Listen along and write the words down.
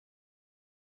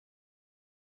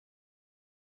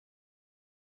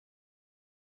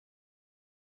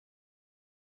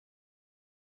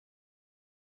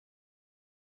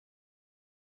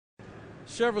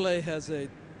Chevrolet has a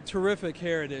terrific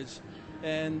heritage,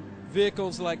 and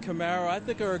vehicles like Camaro, I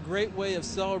think, are a great way of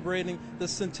celebrating the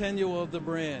centennial of the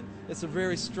brand. It's a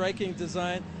very striking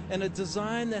design, and a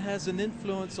design that has an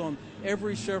influence on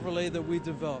every Chevrolet that we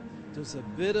develop. There's a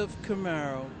bit of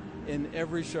Camaro in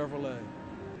every Chevrolet.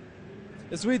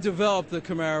 As we developed the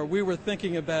Camaro, we were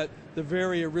thinking about the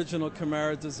very original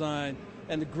Camaro design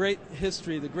and the great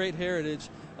history, the great heritage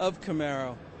of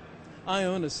Camaro. I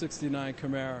own a '69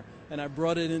 Camaro, and I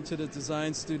brought it into the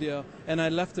design studio, and I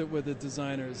left it with the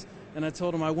designers. And I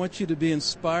told them, I want you to be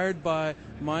inspired by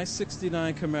my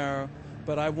 '69 Camaro,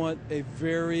 but I want a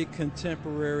very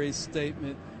contemporary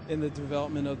statement in the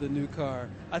development of the new car.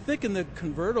 I think in the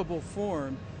convertible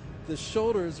form, the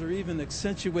shoulders are even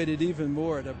accentuated even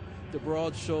more. The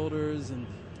broad shoulders and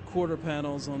quarter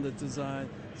panels on the design.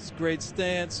 It's great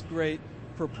stance, great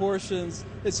proportions.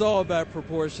 It's all about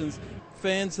proportions.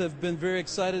 Fans have been very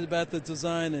excited about the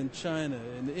design in China,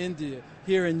 in India,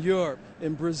 here in Europe,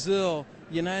 in Brazil,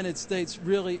 United States,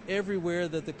 really everywhere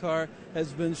that the car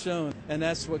has been shown. And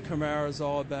that's what Camaro is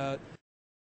all about.